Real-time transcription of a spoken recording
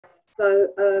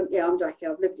Yeah, I'm Jackie.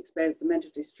 I've lived experience of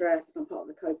mental distress. I'm part of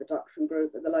the co-production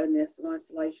group at the Loneliness and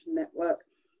Isolation Network.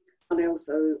 And I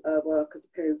also work as a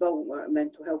peer involvement work and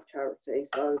mental health charity.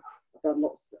 So I've done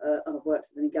lots, and I've worked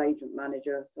as an engagement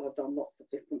manager. So I've done lots of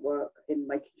different work in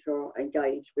making sure I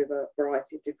engage with a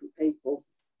variety of different people.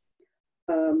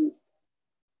 So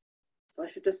I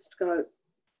should just go,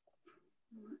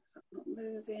 is that not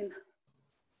moving?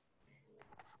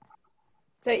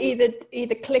 So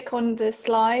either click on the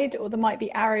slide, or there might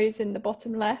be arrows in the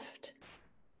bottom left.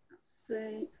 Let's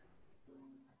see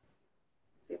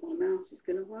if my mouse is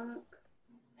going to work.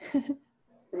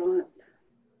 Right.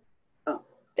 Oh,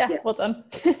 yeah, well done.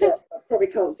 Yeah, I probably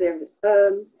can't see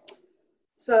everything.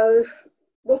 So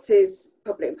what is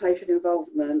public and patient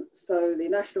involvement? So the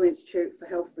National Institute for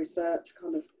Health Research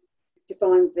kind of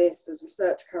defines this as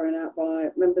research carried out by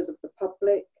members of the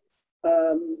public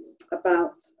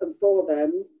about and for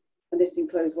them, and this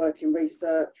includes working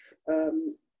research,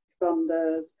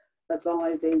 funders,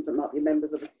 advising, so it might be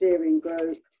members of a steering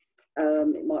group,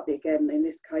 it might be, again, in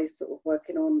this case, sort of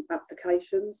working on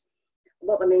applications. And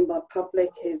what they mean by public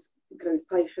is include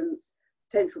patients,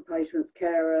 potential patients,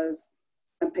 carers,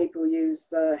 and people who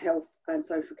use health and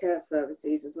social care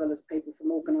services, as well as people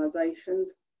from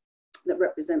organisations that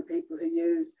represent people who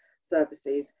use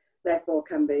services. Therefore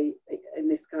can be, in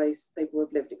this case, people who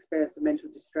have lived experience of mental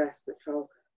distress, which I'll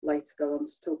later go on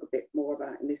to talk a bit more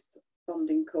about in this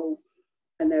funding call.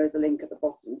 And there is a link at the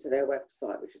bottom to their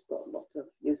website, which has got a lot of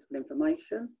useful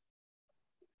information.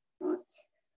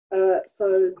 Right.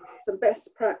 So some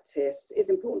best practice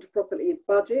is important to properly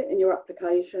budget in your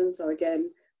application. So again,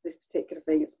 this particular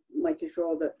thing is making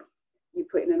sure that you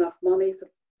put in enough money for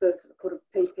the kind of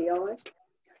PPI.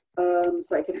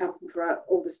 So it can happen throughout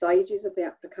all the stages of the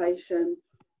application.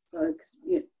 So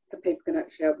the people can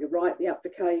actually help you write the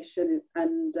application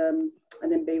and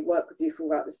then work with you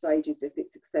throughout the stages if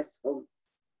it's successful.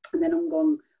 And then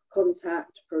ongoing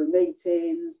contact through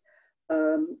meetings,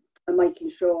 and making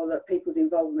sure that people's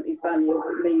involvement is valuable,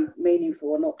 meaningful,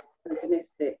 or not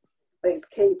tokenistic. But it's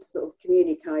key to sort of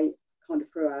communicate kind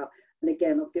of throughout. And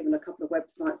again, I've given a couple of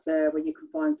websites there where you can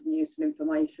find some useful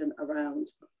information around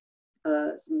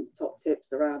some top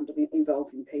tips around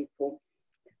involving people.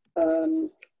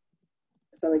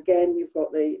 So again, you've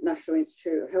got the National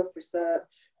Institute of Health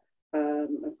Research.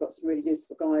 I've got some really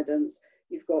useful guidance.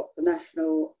 You've got the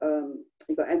national,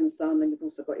 you've got NSUN, and you've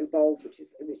also got Evolve, which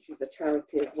is a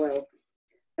charity as well.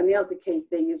 And the other key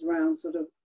thing is around sort of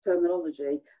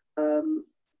terminology. A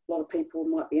lot of people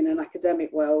might be in an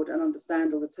academic world and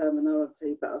understand all the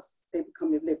terminology, but as people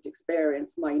come with lived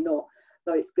experience may not.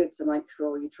 So it's good to make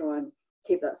sure you try and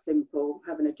keep that simple.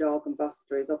 Having a jargon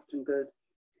buster is often good.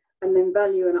 And then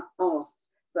value and ask.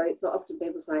 So it's not often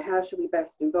people say, how should we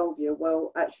best involve you?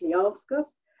 Well, actually ask us,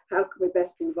 how can we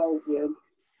best involve you?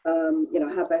 You know,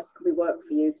 how best can we work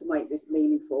for you to make this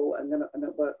meaningful and then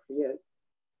work for you?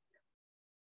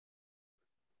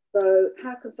 So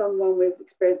how can someone with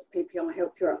experience of PPI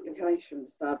help your application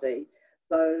study?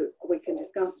 So we can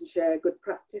discuss and share good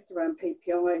practice around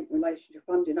PPI in relation to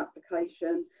funding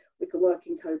application. We can work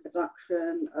in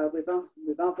co-production with us and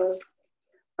with others.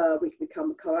 We can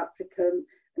become a co-applicant.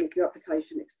 And if your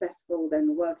application is successful,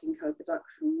 then work in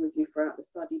co-production with you throughout the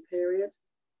study period.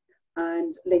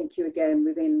 And link you again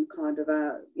within kind of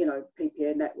our, you know,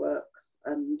 PPA networks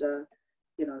and,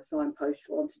 you know, signpost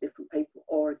you onto different people,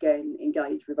 or again,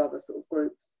 engage with other sort of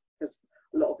groups, because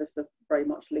a lot of us are very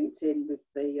much linked in with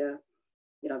the,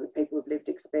 you know, with people with lived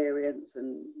experience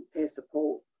and peer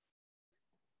support.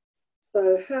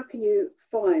 So how can you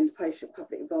find patient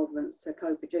public involvements to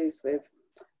co-produce with?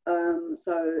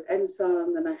 So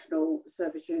NSUN, the National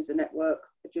Service User Network,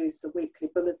 produce a weekly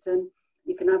bulletin.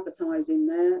 You can advertise in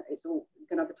there. It's all, you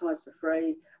can advertise for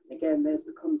free. Again, there's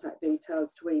the contact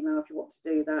details to email if you want to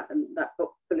do that, and that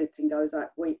bulletin goes out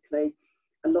weekly,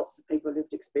 and lots of people with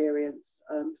lived experience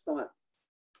site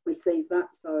receive that.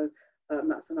 So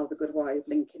that's another good way of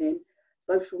linking in.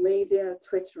 Social media,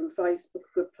 Twitter and Facebook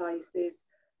are good places.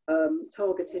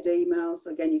 Targeted emails.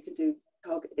 So again, you can do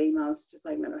targeted emails to,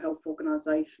 say, mental health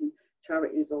organisation,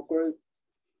 charities or groups.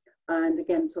 And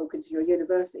again, talking to your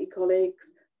university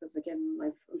colleagues, because again,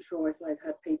 I'm sure if they've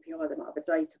had PPI, they might have a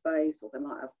database, or they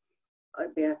might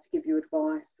have be able to give you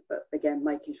advice. But again,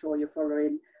 making sure you're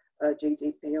following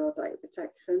GDPR data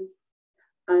protection.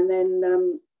 And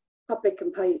then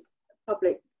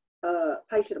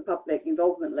patient and public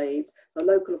involvement leads. So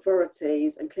local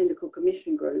authorities and clinical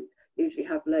commission group usually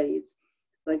have leads.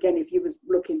 So again, if you was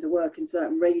looking to work in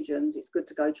certain regions, it's good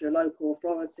to go to your local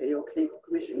authority or clinical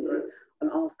commission group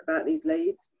and ask about these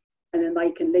leads. And then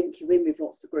they can link you in with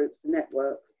lots of groups and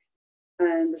networks.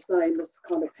 and the same as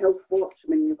kind of Health Watch.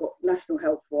 I mean, you've got National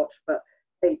Health Watch, but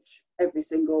every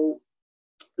single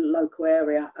local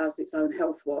area has its own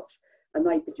Health Watch, and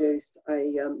they produce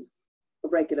a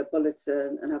regular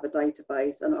bulletin and have a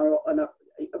database, and are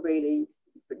really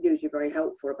usually very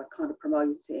helpful about kind of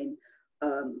promoting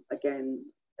again,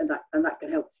 and that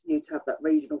can help you to have that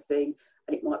regional thing.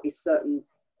 And it might be certain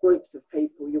groups of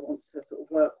people you want to sort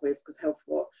of work with, because Health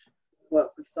Watch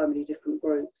work with so many different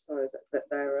groups, so that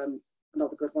they're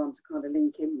another good one to kind of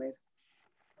link in with.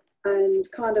 And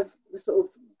kind of the sort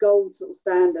of gold sort of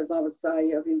standards, I would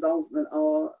say, of involvement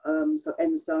are so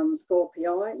NSUN's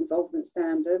 4PI involvement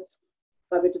standards.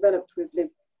 They were developed with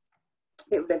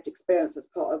lived experience as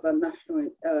part of a national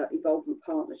involvement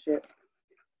partnership.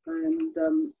 And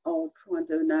I'll try and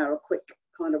do now a quick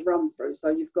kind of run through. So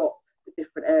you've got the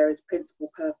different areas: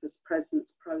 principle, purpose,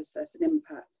 presence, process, and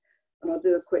impact. And I'll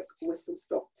do a quick whistle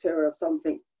stop tour of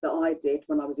something that I did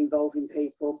when I was involving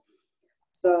people.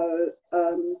 So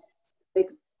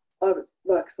I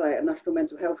work, say, at a national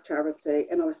mental health charity,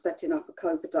 and I was setting up a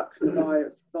co-production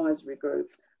advisory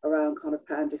group around kind of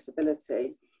power and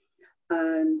disability.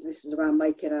 And this was around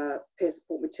making peer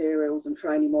support materials and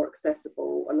training more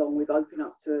accessible, along with opening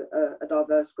up to a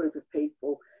diverse group of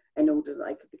people in order that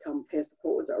they could become peer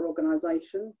supporters at our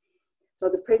organisation. So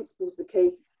the principles, the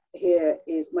key here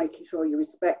is making sure you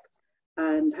respect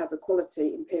and have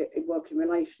equality in working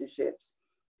relationships,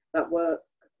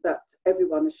 that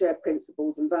everyone has shared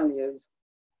principles and values.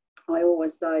 I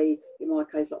always say, in my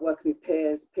case, like working with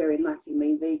peers, peer in Latin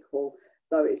means equal.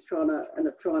 So it's trying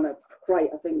to create,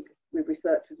 I think, with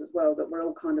researchers as well, that we're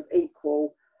all kind of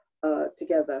equal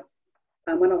together.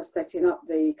 And when I was setting up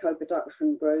the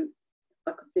co-production group,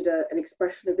 I did an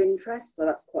expression of interest. So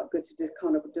that's quite good to do,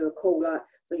 kind of do a call out.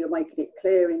 So you're making it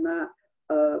clear in that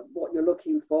what you're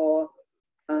looking for,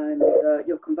 and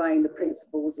you're conveying the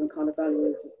principles and kind of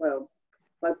values as well.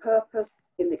 So purpose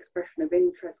in the expression of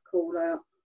interest call out,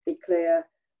 be clear,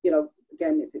 you know,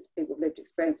 again, if it's people with lived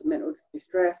experience of mental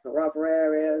distress or other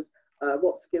areas,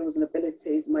 what skills and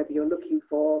abilities maybe you're looking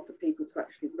for people to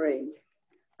actually bring.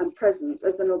 And presence,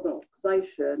 as an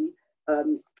organisation,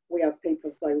 we have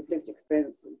people, say, with lived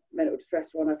experience of mental distress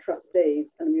who are our trustees,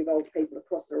 and we involve people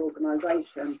across our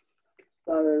organisation.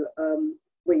 So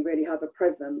we really have a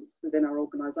presence within our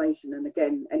organisation. And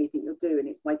again, anything you're doing,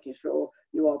 it's making sure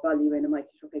you are valuing and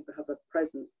making sure people have a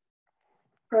presence.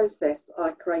 Process,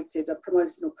 I created a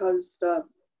promotional poster,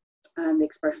 and the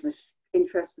expression of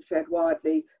interest was shared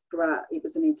widely throughout. It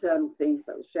was an internal thing,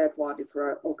 so it was shared widely for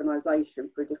our organisation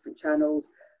through different channels: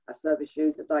 a service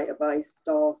user database,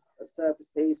 staff,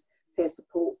 services, peer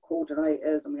support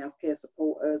coordinators, and we have peer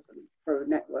supporters and through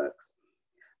networks.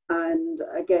 And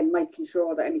again, making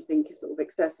sure that anything is sort of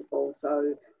accessible.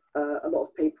 So a lot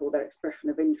of people, their expression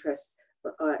of interest,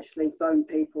 but I actually phoned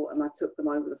people and I took them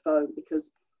over the phone,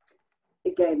 because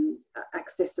again,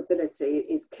 accessibility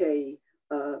is key.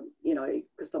 You know,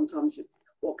 because sometimes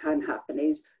what can happen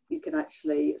is you can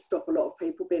actually stop a lot of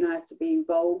people being able to be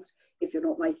involved if you're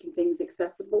not making things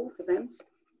accessible for them.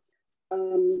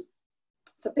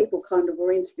 So people kind of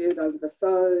were interviewed over the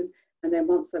phone, and then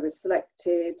once they were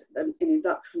selected, an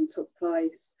induction took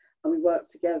place, and we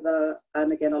worked together.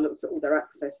 And again, I looked at all their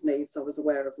access needs, so I was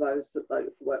aware of those, that they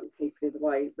work with people in the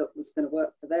way that was going to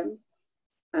work for them.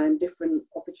 And different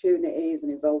opportunities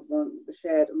and involvement were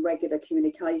shared, and regular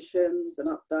communications and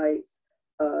updates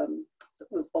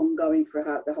was ongoing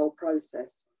throughout the whole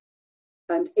process.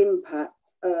 And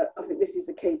impact, I think this is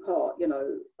the key part. You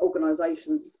know,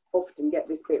 organisations often get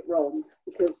this bit wrong,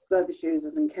 because service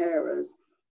users and carers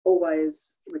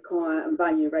always require and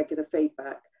value regular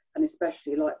feedback, and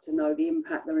especially like to know the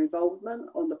impact their involvement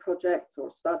on the project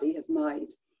or study has made.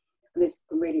 And this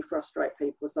can really frustrate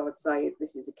people, so I'd say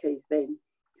this is a key thing.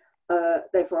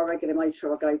 Therefore, I regularly made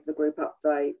sure I gave the group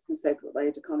updates and said what they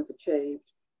had kind of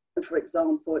achieved. And for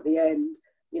example, at the end,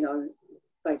 you know,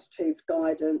 they'd achieved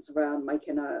guidance around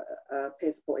making a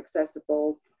peer support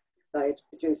accessible. They'd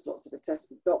produced lots of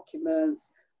assessment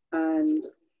documents and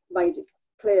made it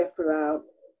clear throughout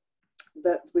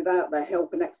that without their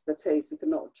help and expertise, we could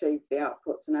not achieve the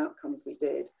outputs and outcomes we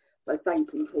did. So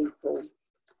thanking people.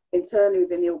 Internally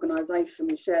within the organisation,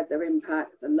 we shared their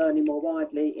impact and learning more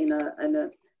widely in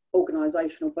an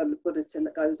organisational bulletin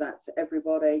that goes out to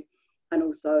everybody, and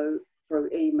also through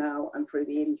email and through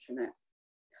the internet.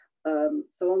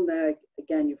 So on there,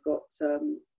 again, you've got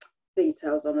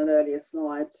details on an earlier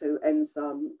slide to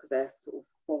NSUN, because they're sort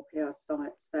of 4PR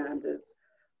standards.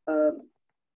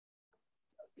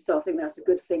 So I think that's a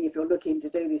good thing if you're looking to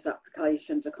do this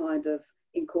application, to kind of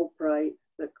incorporate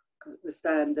the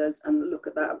standards and look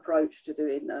at that approach to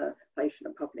doing patient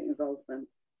and public involvement.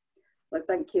 So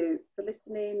thank you for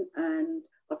listening, and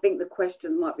I think the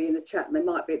questions might be in the chat and they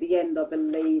might be at the end, I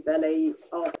believe, Ellie,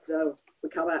 after we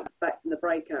come out back from the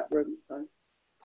breakout room. So